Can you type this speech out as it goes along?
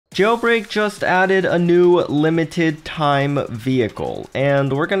Jailbreak just added a new limited time vehicle,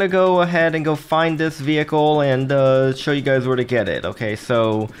 and we're gonna go ahead and go find this vehicle and show you guys where to get it. Okay,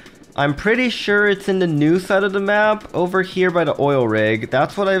 so I'm pretty sure it's in the new side of the map over here by the oil rig.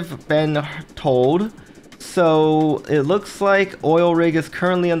 That's what I've been told. So it looks like oil rig is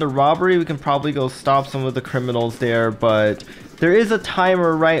currently under robbery. We can probably go stop some of the criminals there, but there is a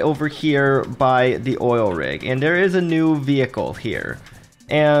timer right over here by the oil rig, and there is a new vehicle here.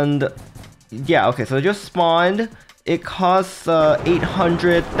 And yeah, okay, so it just spawned. It costs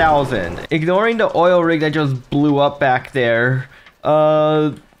 800,000. Ignoring the oil rig that just blew up back there,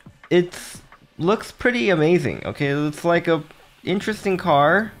 it looks pretty amazing. Okay, it's like a interesting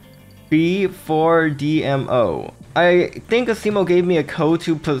car. B4DMO. I think Asimo gave me a code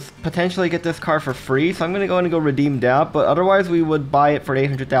to potentially get this car for free, so I'm gonna go in and go redeem that, but otherwise we would buy it for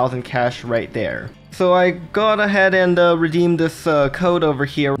 800,000 cash right there. So I got ahead and redeemed this code over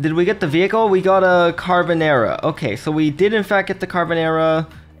here. Did we get the vehicle? We got a Carbonara. Okay, so we did in fact get the Carbonara,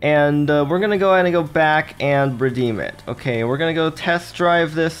 and we're gonna go ahead and go back and redeem it. Okay, we're gonna go test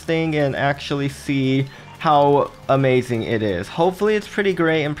drive this thing and actually see how amazing it is. Hopefully it's pretty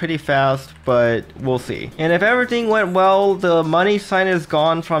great and pretty fast, but we'll see. And if everything went well, the money sign is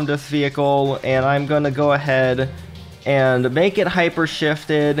gone from this vehicle, and I'm gonna go ahead and make it hyper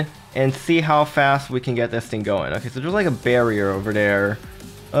shifted and see how fast we can get this thing going. Okay, so there's like a barrier over there.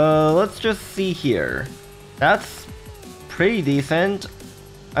 Let's just see here. That's pretty decent.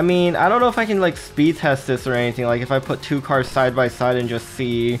 I mean, I don't know if I can like speed test this or anything, like if I put two cars side by side and just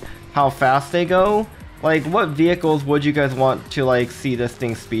see how fast they go. Like, what vehicles would you guys want to, like, see this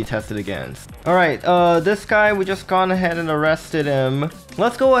thing speed tested against? Alright, this guy, we just gone ahead and arrested him.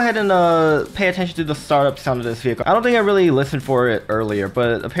 Let's go ahead and, pay attention to the startup sound of this vehicle. I don't think I really listened for it earlier,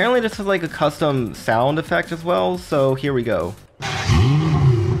 but apparently this is, like, a custom sound effect as well, so here we go.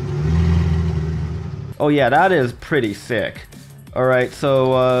 Oh yeah, that is pretty sick. Alright,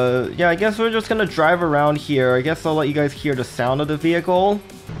 so, yeah, I guess we're just gonna drive around here. I guess I'll let you guys hear the sound of the vehicle.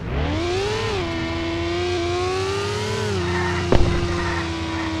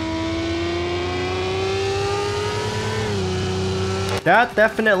 That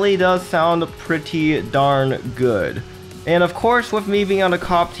definitely does sound pretty darn good. And of course, with me being on the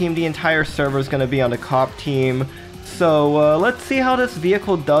cop team, the entire server is going to be on the cop team. So let's see how this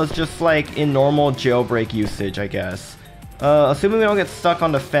vehicle does just like in normal jailbreak usage, I guess. Assuming we don't get stuck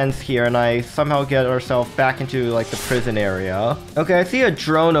on the fence here and I somehow get ourselves back into like the prison area. Okay, I see a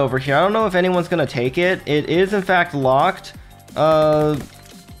drone over here. I don't know if anyone's going to take it. It is in fact locked.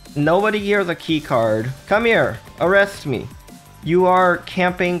 Nobody here has a key card. Come here, arrest me. You are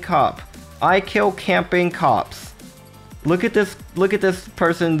camping cop. I kill camping cops. Look at this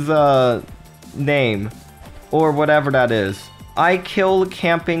person's name or whatever that is. I kill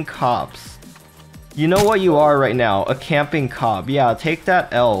camping cops. You know what you are right now, a camping cop. Yeah, take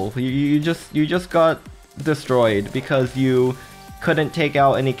that L. You just got destroyed because you couldn't take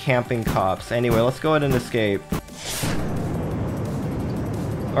out any camping cops. Anyway, let's go ahead and escape.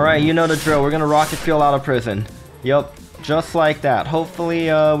 Alright, you know the drill. We're gonna rocket fuel out of prison. Yup. Just like that. Hopefully,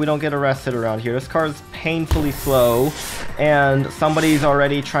 we don't get arrested around here. This car is painfully slow, and somebody's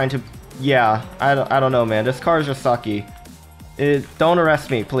already trying to... Yeah, I don't know, man. This car is just sucky. Don't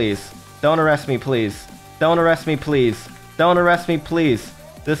arrest me, please. Don't arrest me, please. Don't arrest me, please. Don't arrest me, please.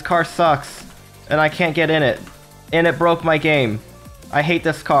 This car sucks, and I can't get in it. And it broke my game. I hate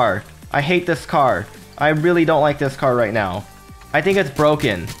this car. I hate this car. I really don't like this car right now. I think it's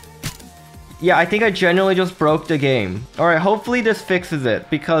broken. Yeah, I think I genuinely just broke the game. Alright, hopefully this fixes it,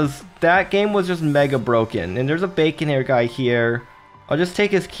 because that game was just mega broken. And there's a bacon hair guy here. I'll just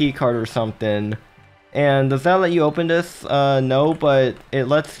take his key card or something. And does that let you open this? No, but it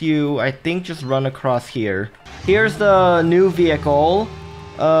lets you, I think, just run across here. Here's the new vehicle.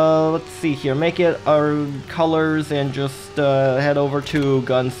 Let's see here. Make it our colors and just head over to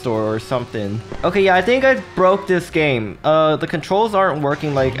gun store or something. Okay, yeah, I think I broke this game. The controls aren't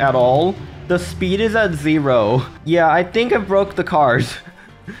working, like, at all. The speed is at 0. Yeah, I think I broke the cars.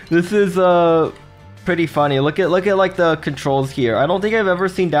 This is pretty funny. Look at like the controls here. I don't think I've ever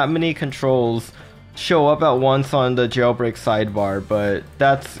seen that many controls show up at once on the jailbreak sidebar, but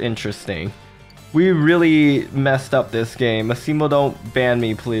that's interesting. We really messed up this game. Asimo, don't ban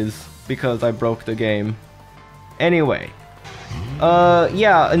me, please, because I broke the game. Anyway.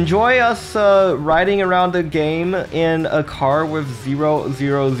 Yeah, enjoy us riding around the game in a car with 000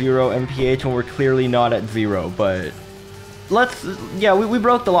 mph when we're clearly not at 0, but yeah, we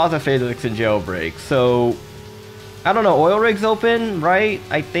broke the laws of physics in jailbreak, so I don't know, oil rig's open, right?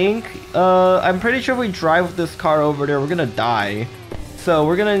 I think. I'm pretty sure if we drive with this car over there, we're gonna die. So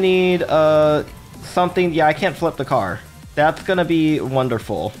we're gonna need something. Yeah, I can't flip the car. That's gonna be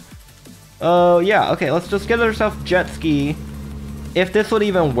wonderful. Yeah, okay, let's just get ourselves jet ski. If this would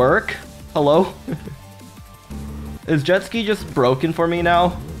even work. Hello? Is jet ski just broken for me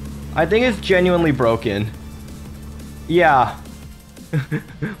now? I think it's genuinely broken. Yeah.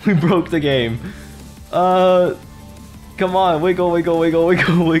 We broke the game. Come on, wiggle, wiggle, wiggle,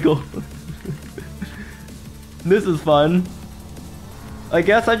 wiggle, wiggle. This is fun. I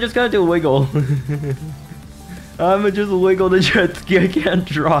guess I just gotta do wiggle. I'ma just wiggle the jet ski. I can't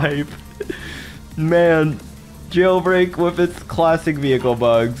drive. Man, Jailbreak with its classic vehicle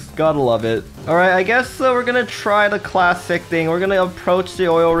bugs. Gotta love it. Alright, I guess we're gonna try the classic thing. We're gonna approach the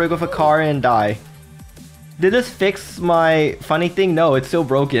oil rig with a car and die. Did this fix my funny thing? No, it's still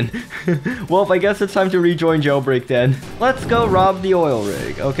broken. Well, I guess it's time to rejoin Jailbreak then. Let's go rob the oil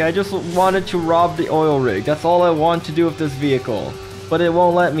rig. Okay, I just wanted to rob the oil rig. That's all I want to do with this vehicle. But it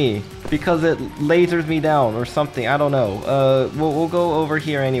won't let me because it lasers me down or something. I don't know. We'll go over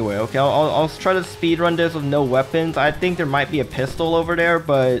here anyway. Okay, I'll try to speedrun this with no weapons. I think there might be a pistol over there,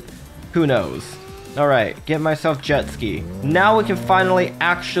 but who knows? Alright, get myself jet ski. Now we can finally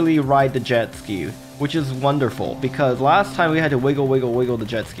actually ride the jet ski, which is wonderful because last time we had to wiggle, wiggle, wiggle the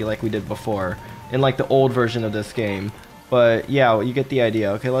jet ski like we did before in like the old version of this game. But yeah, you get the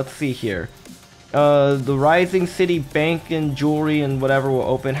idea. Okay, let's see here. The Rising City Bank and Jewelry and whatever will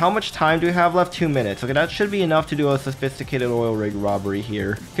open. How much time do we have left? 2 minutes. Okay, that should be enough to do a sophisticated oil rig robbery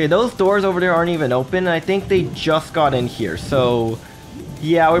here. Okay, those doors over there aren't even open, and I think they just got in here. So,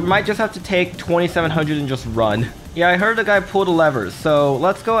 yeah, we might just have to take 2700 and just run. Yeah, I heard the guy pull the levers, so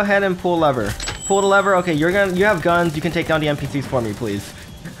let's go ahead and pull lever. Pull the lever. Okay, you have guns. You can take down the NPCs for me, please.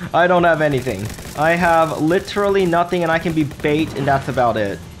 I don't have anything. I have literally nothing, and I can be bait, and that's about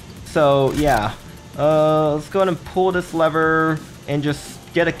it. So, yeah. Let's go ahead and pull this lever and just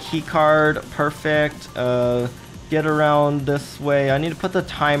get a key card. Perfect. Get around this way. I need to put the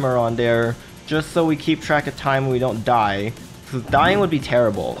timer on there just so we keep track of time and we don't die. Because dying would be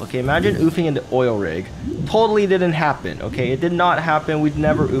terrible. Okay, imagine oofing in the oil rig. Totally didn't happen. Okay, it did not happen. We'd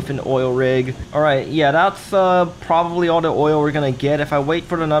never oof an oil rig. Alright, yeah, that's probably all the oil we're gonna get. If I wait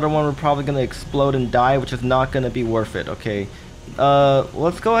for another one, we're probably gonna explode and die, which is not gonna be worth it. Okay.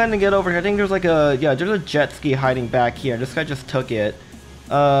 Let's go ahead and get over here. I think there's like a, yeah, there's a jet ski hiding back here. This guy just took it.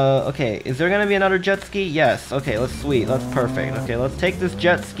 Okay, is there gonna be another jet ski? Yes. Okay, sweet, that's perfect. Okay, let's take this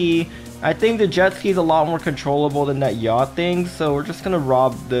jet ski. I think the jet ski is a lot more controllable than that yacht thing, so we're just gonna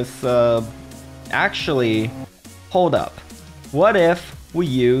rob this, actually, hold up. What if we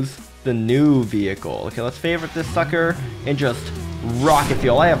use the new vehicle? Okay, let's favorite this sucker and just rocket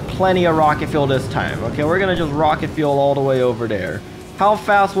fuel. I have plenty of rocket fuel this time. Okay, we're gonna just rocket fuel all the way over there. How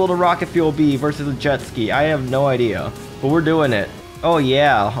fast will the rocket fuel be versus a jet ski? I have no idea, but we're doing it. Oh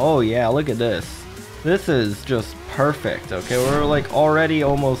yeah, look at this. This is just perfect. Okay, we're like already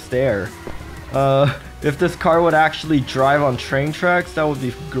almost there. If this car would actually drive on train tracks, that would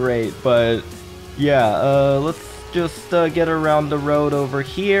be great. But yeah, let's just get around the road over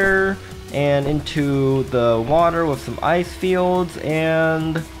here and into the water with some ice fields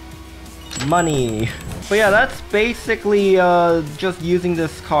and money. But yeah, that's basically just using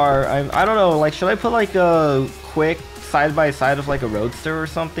this car. I don't know, like, should I put like a quick side by side of like a roadster or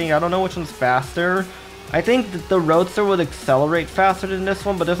something? I don't know which one's faster. I think that the roadster would accelerate faster than this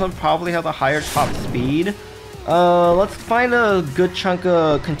one, but this one probably has a higher top speed. Let's find a good chunk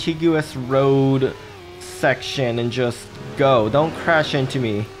of contiguous road section and just go. Don't crash into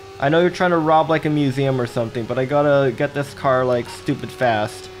me. I know you're trying to rob like a museum or something, but I gotta get this car like stupid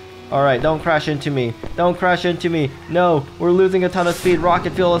fast. Alright, don't crash into me. Don't crash into me. No, we're losing a ton of speed.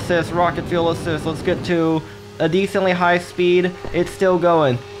 Rocket fuel assist, rocket fuel assist. Let's get to a decently high speed. It's still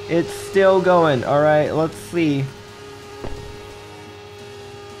going. It's still going. Alright, let's see.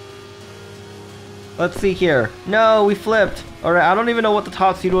 Let's see here. No, we flipped. Alright, I don't even know what the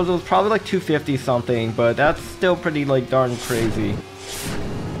top speed was. It was probably like 250 something, but that's still pretty like darn crazy.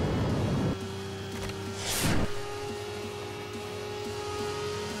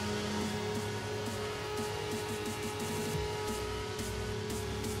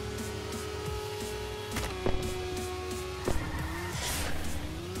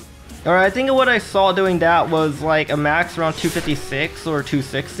 Alright, I think what I saw doing that was like a max around 256 or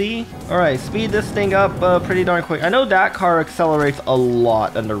 260. Alright, speed this thing up pretty darn quick. I know that car accelerates a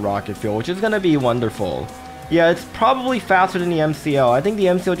lot under rocket fuel, which is going to be wonderful. Yeah, it's probably faster than the MCL. I think the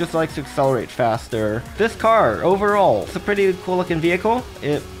MCL just likes to accelerate faster. This car, overall, it's a pretty cool looking vehicle.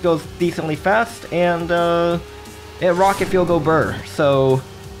 It goes decently fast, and it rocket fuel go burr, so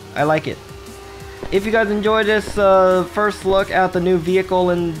I like it. if you guys enjoyed this first look at the new vehicle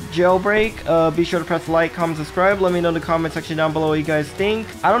in Jailbreak, be sure to press like, comment, subscribe. Let me know in the comment section down below what you guys think.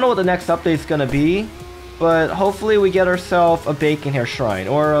 I don't know what the next update is gonna be, but hopefully we get ourselves a bacon hair shrine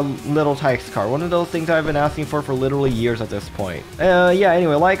or a little Tykes car. One of those things I've been asking for literally years at this point. Yeah,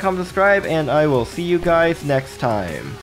 anyway, like, comment, subscribe, and I will see you guys next time.